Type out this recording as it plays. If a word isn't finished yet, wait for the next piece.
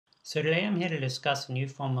So today I'm here to discuss a new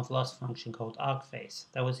form of loss function called ArcFace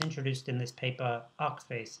that was introduced in this paper,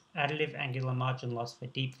 ArcFace, Additive Angular Margin Loss for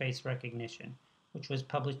Deep Face Recognition, which was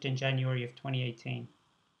published in January of 2018.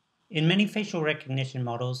 In many facial recognition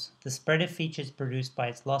models, the spread of features produced by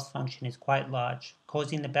its loss function is quite large,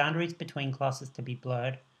 causing the boundaries between classes to be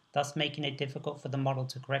blurred, thus making it difficult for the model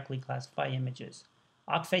to correctly classify images.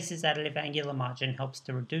 ArcFace's additive angular margin helps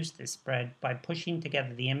to reduce this spread by pushing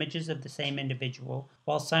together the images of the same individual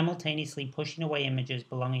while simultaneously pushing away images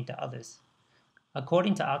belonging to others.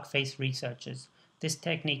 According to ArcFace researchers, this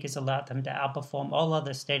technique has allowed them to outperform all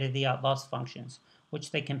other state-of-the-art loss functions,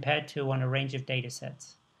 which they compared to on a range of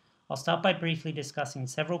datasets. I'll start by briefly discussing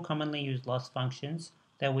several commonly used loss functions,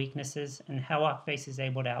 their weaknesses, and how ArcFace is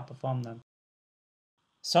able to outperform them.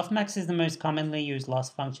 Softmax is the most commonly used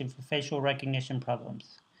loss function for facial recognition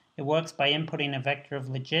problems. It works by inputting a vector of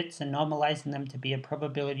legits and normalizing them to be a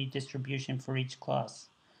probability distribution for each class.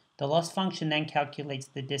 The loss function then calculates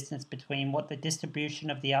the distance between what the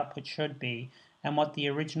distribution of the output should be and what the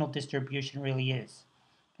original distribution really is.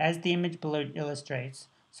 As the image below illustrates,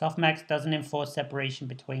 softmax doesn't enforce separation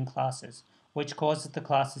between classes, which causes the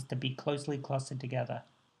classes to be closely clustered together.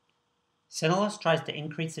 Centerloss tries to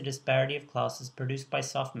increase the disparity of classes produced by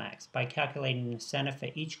softmax by calculating the center for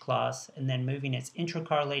each class and then moving its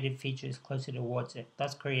intracorrelated features closer towards it,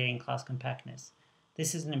 thus creating class compactness.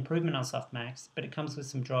 This is an improvement on softmax, but it comes with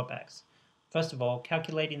some drawbacks. First of all,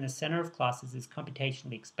 calculating the center of classes is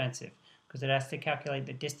computationally expensive, because it has to calculate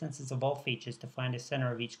the distances of all features to find the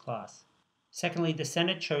center of each class. Secondly, the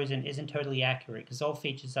center chosen isn't totally accurate because all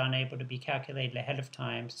features aren't able to be calculated ahead of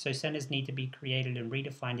time, so centers need to be created and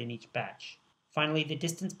redefined in each batch. Finally, the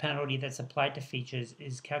distance penalty that's applied to features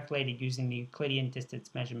is calculated using the Euclidean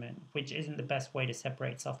distance measurement, which isn't the best way to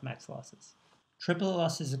separate softmax losses. Triplet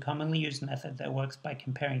loss is a commonly used method that works by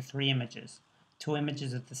comparing three images, two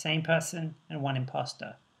images of the same person and one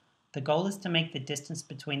imposter. The goal is to make the distance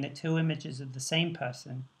between the two images of the same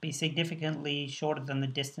person be significantly shorter than the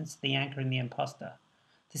distance to the anchor and the imposter.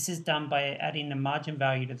 This is done by adding a margin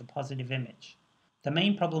value to the positive image. The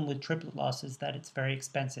main problem with triplet loss is that it's very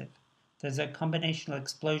expensive. There's a combinational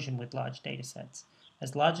explosion with large datasets,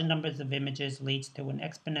 as larger numbers of images leads to an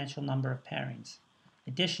exponential number of pairings.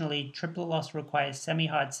 Additionally, triplet loss requires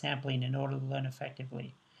semi-hard sampling in order to learn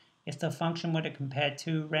effectively. If the function were to compare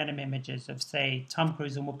two random images of, say, Tom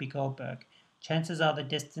Cruise and Whoopi Goldberg, chances are the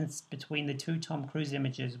distance between the two Tom Cruise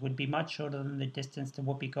images would be much shorter than the distance to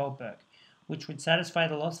Whoopi Goldberg, which would satisfy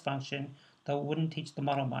the loss function, though it wouldn't teach the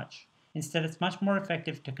model much. Instead, it's much more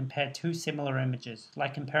effective to compare two similar images,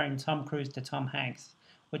 like comparing Tom Cruise to Tom Hanks,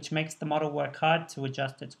 which makes the model work hard to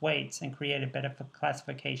adjust its weights and create a better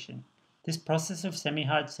classification. This process of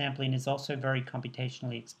semi-hard sampling is also very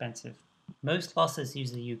computationally expensive. Most losses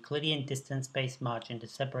use the Euclidean distance-based margin to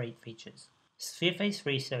separate features. Sphereface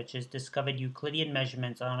researchers discovered Euclidean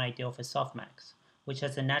measurements aren't ideal for softmax, which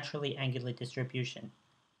has a naturally angular distribution.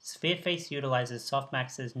 Sphereface utilizes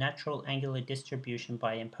softmax's natural angular distribution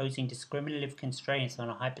by imposing discriminative constraints on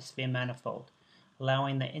a hypersphere manifold,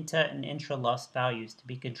 allowing the inter and intra-loss values to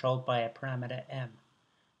be controlled by a parameter m.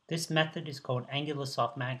 This method is called angular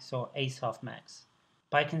softmax or asoftmax.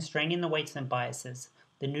 By constraining the weights and biases,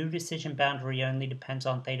 the new decision boundary only depends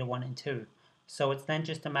on theta 1 and 2, so it's then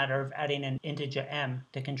just a matter of adding an integer m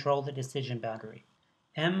to control the decision boundary.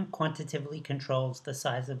 M quantitatively controls the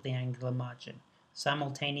size of the angular margin,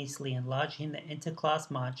 simultaneously enlarging the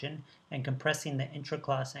interclass margin and compressing the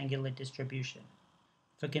intraclass angular distribution.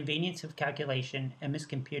 For convenience of calculation, m is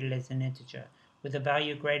computed as an integer, with a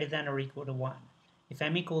value greater than or equal to 1. If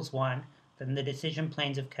m equals 1, then the decision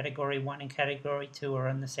planes of category 1 and category 2 are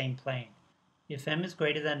on the same plane. If m is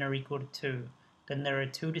greater than or equal to 2, then there are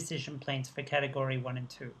two decision planes for category 1 and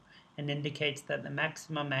 2, and indicates that the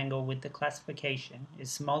maximum angle with the classification is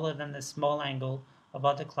smaller than the small angle of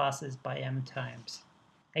other classes by m times.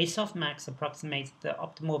 Asoftmax approximates the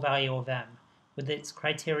optimal value of m, with its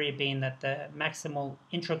criteria being that the maximal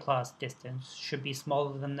intraclass distance should be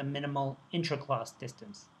smaller than the minimal intraclass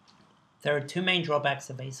distance. There are two main drawbacks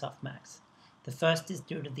of asoftmax. The first is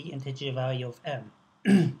due to the integer value of m,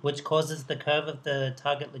 which causes the curve of the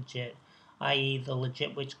target legit, i.e. the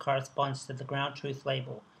legit which corresponds to the ground truth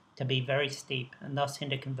label, to be very steep and thus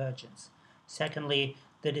hinder convergence. Secondly,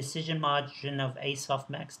 the decision margin of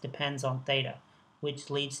asoftmax depends on theta, which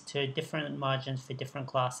leads to different margins for different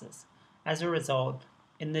classes. As a result,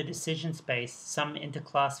 in the decision space, some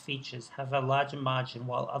interclass features have a larger margin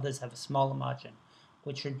while others have a smaller margin,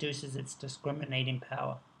 which reduces its discriminating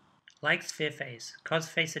power. Like Sphereface,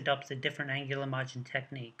 CosFace adopts a different angular margin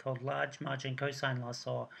technique called large margin cosine loss,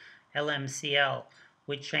 or LMCL,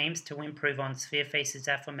 which aims to improve on SphereFace's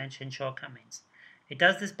aforementioned shortcomings. It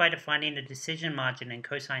does this by defining a decision margin in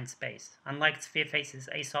cosine space, unlike SphereFace's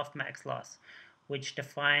A softmax loss, which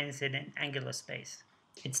defines it in angular space.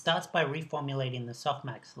 It starts by reformulating the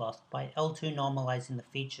softmax loss by L2 normalizing the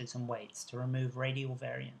features and weights to remove radial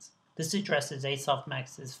variance. This addresses A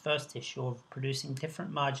softmax's first issue of producing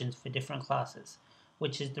different margins for different classes,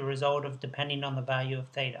 which is the result of depending on the value of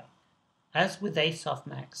theta. As with A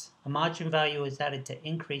softmax, a margin value is added to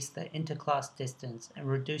increase the interclass distance and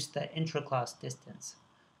reduce the intraclass distance.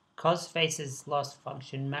 CosFace's loss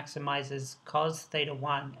function maximizes cos theta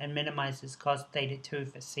 1 and minimizes cos theta 2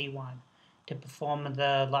 for C1 to perform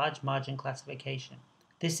the large margin classification.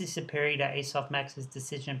 This is superior to A softmax's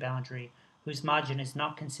decision boundary, whose margin is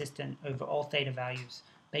not consistent over all theta values,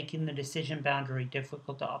 making the decision boundary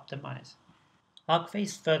difficult to optimize.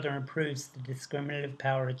 ArcFace further improves the discriminative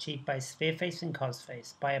power achieved by SphereFace and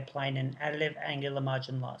CosFace by applying an additive angular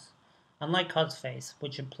margin loss. Unlike CosFace,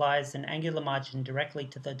 which applies an angular margin directly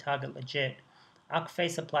to the target logit,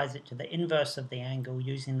 ArcFace applies it to the inverse of the angle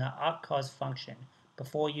using the arccos function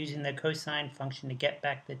before using the cosine function to get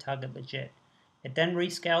back the target logit. It then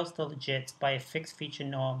rescales the logits by a fixed feature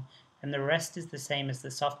norm, and the rest is the same as the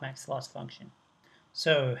softmax loss function.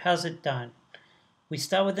 So, how's it done? We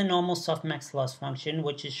start with the normal softmax loss function,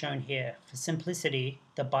 which is shown here. For simplicity,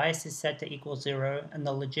 the bias is set to equal 0, and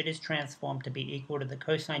the logit is transformed to be equal to the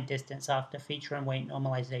cosine distance after feature and weight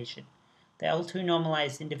normalization. The L2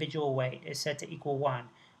 normalized individual weight is set to equal 1,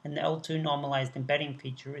 and the L2 normalized embedding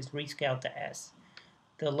feature is rescaled to S.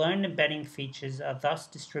 The learned embedding features are thus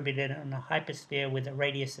distributed on a hypersphere with a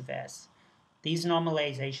radius of S. These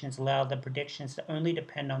normalizations allow the predictions to only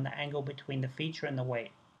depend on the angle between the feature and the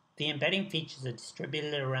weight. The embedding features are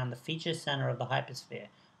distributed around the feature center of the hypersphere,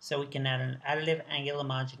 so we can add an additive angular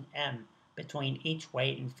margin M between each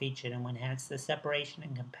weight and feature to enhance the separation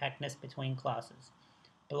and compactness between classes.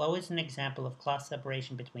 Below is an example of class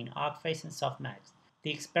separation between ArcFace and softmax.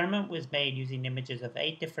 The experiment was made using images of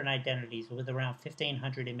 8 different identities with around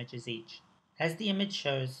 1500 images each. As the image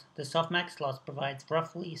shows, the softmax loss provides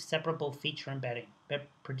roughly separable feature embedding, but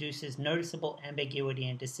produces noticeable ambiguity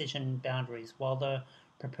in decision boundaries, while the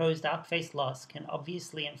proposed ArcFace loss can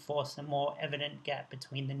obviously enforce a more evident gap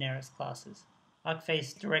between the nearest classes.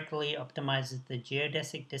 ArcFace directly optimizes the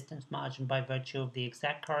geodesic distance margin by virtue of the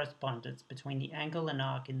exact correspondence between the angle and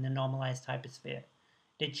arc in the normalized hypersphere.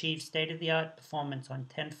 It achieves state-of-the-art performance on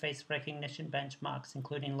 10 face recognition benchmarks,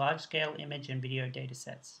 including large-scale image and video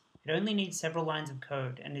datasets. It only needs several lines of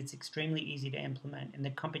code, and it's extremely easy to implement in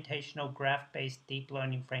the computational graph-based deep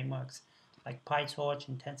learning frameworks like PyTorch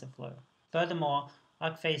and TensorFlow. Furthermore,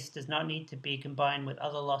 ArcFace does not need to be combined with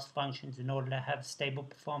other loss functions in order to have stable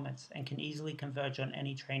performance and can easily converge on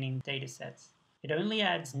any training datasets. It only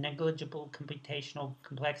adds negligible computational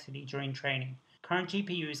complexity during training. Current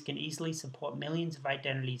GPUs can easily support millions of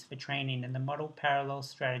identities for training, and the model parallel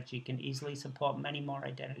strategy can easily support many more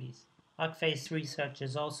identities. ArcFace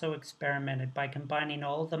researchers also experimented by combining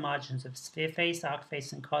all of the margins of SphereFace,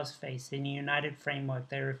 ArcFace, and CosFace in a united framework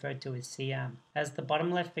they refer to as CM. As the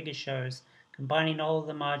bottom left figure shows, combining all of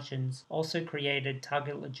the margins also created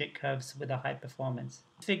target logit curves with a high performance.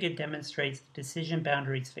 This figure demonstrates the decision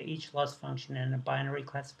boundaries for each loss function in a binary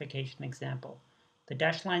classification example. The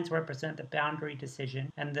dashed lines represent the boundary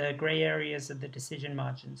decision, and the gray areas are the decision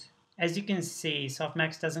margins. As you can see,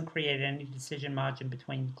 softmax doesn't create any decision margin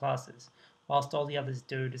between classes, whilst all the others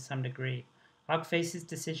do to some degree. ArcFace's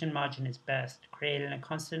decision margin is best, creating a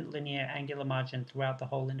constant linear angular margin throughout the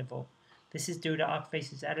whole interval. This is due to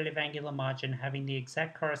ArcFace's additive angular margin having the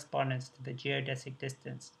exact correspondence to the geodesic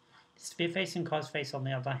distance. SphereFace and CosFace, on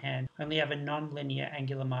the other hand, only have a non-linear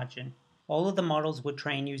angular margin. All of the models were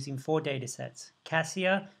trained using 4 datasets: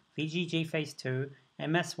 Cassia, VGGFace2,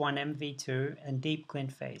 MS1MV2, and Deep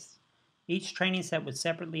GlintFace. Each training set was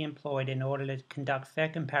separately employed in order to conduct fair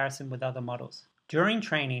comparison with other models. During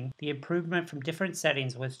training, the improvement from different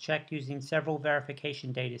settings was checked using several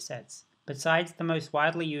verification datasets. Besides the most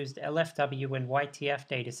widely used LFW and YTF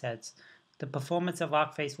datasets, the performance of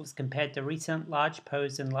ArcFace was compared to recent large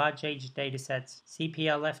pose and large age datasets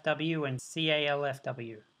CPLFW and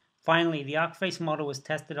CALFW. Finally, the ArcFace model was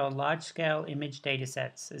tested on large-scale image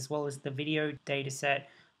datasets, as well as the video dataset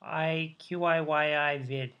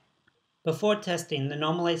IQIYI-VID. Before testing, the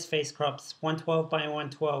normalized face crops 112 by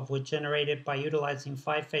 112 were generated by utilizing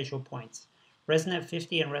 5 facial points. ResNet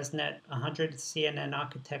 50 and ResNet 100 CNN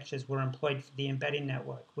architectures were employed for the embedding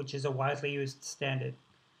network, which is a widely used standard.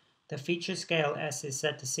 The feature scale S is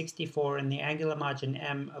set to 64 and the angular margin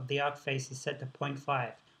M of the ArcFace is set to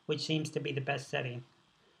 0.5, which seems to be the best setting.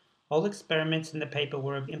 All experiments in the paper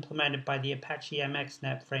were implemented by the Apache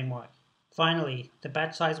MXNet framework. Finally, the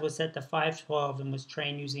batch size was set to 512 and was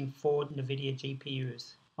trained using 4 NVIDIA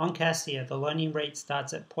GPUs. On Cassia, the learning rate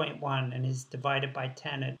starts at 0.1 and is divided by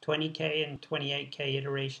 10 at 20K and 28K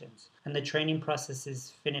iterations, and the training process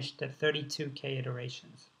is finished at 32K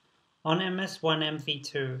iterations. On MS1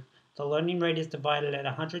 MV2, the learning rate is divided at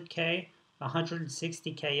 100K,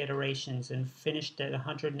 160K iterations, and finished at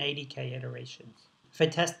 180K iterations. For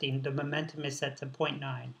testing, the momentum is set to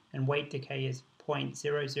 0.9 and weight decay is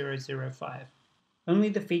 0.0005. Only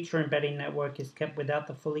the feature embedding network is kept without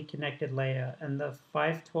the fully connected layer, and the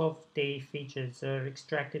 512D features are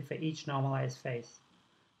extracted for each normalized face.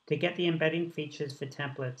 To get the embedding features for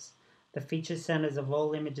templates, the feature centers of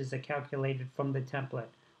all images are calculated from the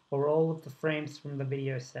template, or all of the frames from the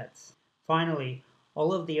video sets. Finally,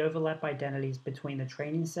 all of the overlap identities between the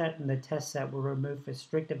training set and the test set were removed for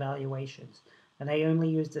strict evaluations, and they only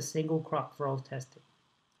used a single crop for all testing.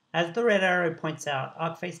 As the red arrow points out,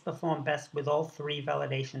 ArcFace performed best with all 3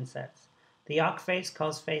 validation sets. The ArcFace,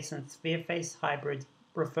 CosFace, and SphereFace hybrids,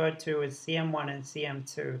 referred to as CM1 and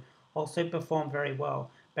CM2, also performed very well,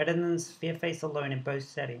 better than SphereFace alone in both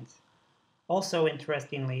settings. Also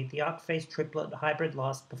interestingly, the ArcFace triplet hybrid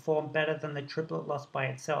loss performed better than the triplet loss by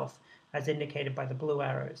itself, as indicated by the blue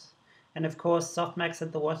arrows. And of course, Softmax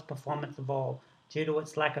had the worst performance of all, due to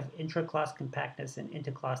its lack of intra-class compactness and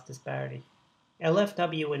inter-class disparity.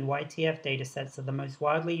 LFW and YTF datasets are the most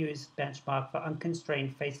widely used benchmark for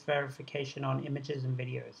unconstrained face verification on images and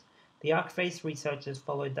videos. The ArcFace researchers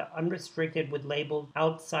followed the unrestricted with labeled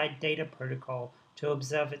outside data protocol to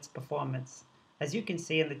observe its performance. As you can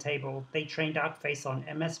see in the table, they trained ArcFace on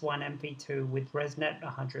MS1 MV2 with ResNet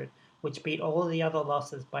 100, which beat all of the other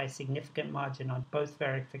losses by a significant margin on both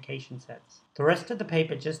verification sets. The rest of the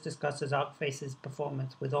paper just discusses ArcFace's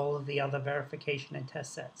performance with all of the other verification and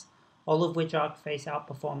test sets, all of which ArcFace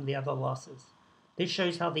outperformed the other losses. This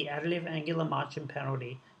shows how the additive angular margin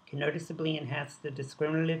penalty can noticeably enhance the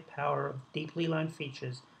discriminative power of deeply learned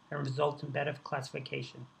features and result in better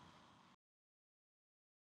classification.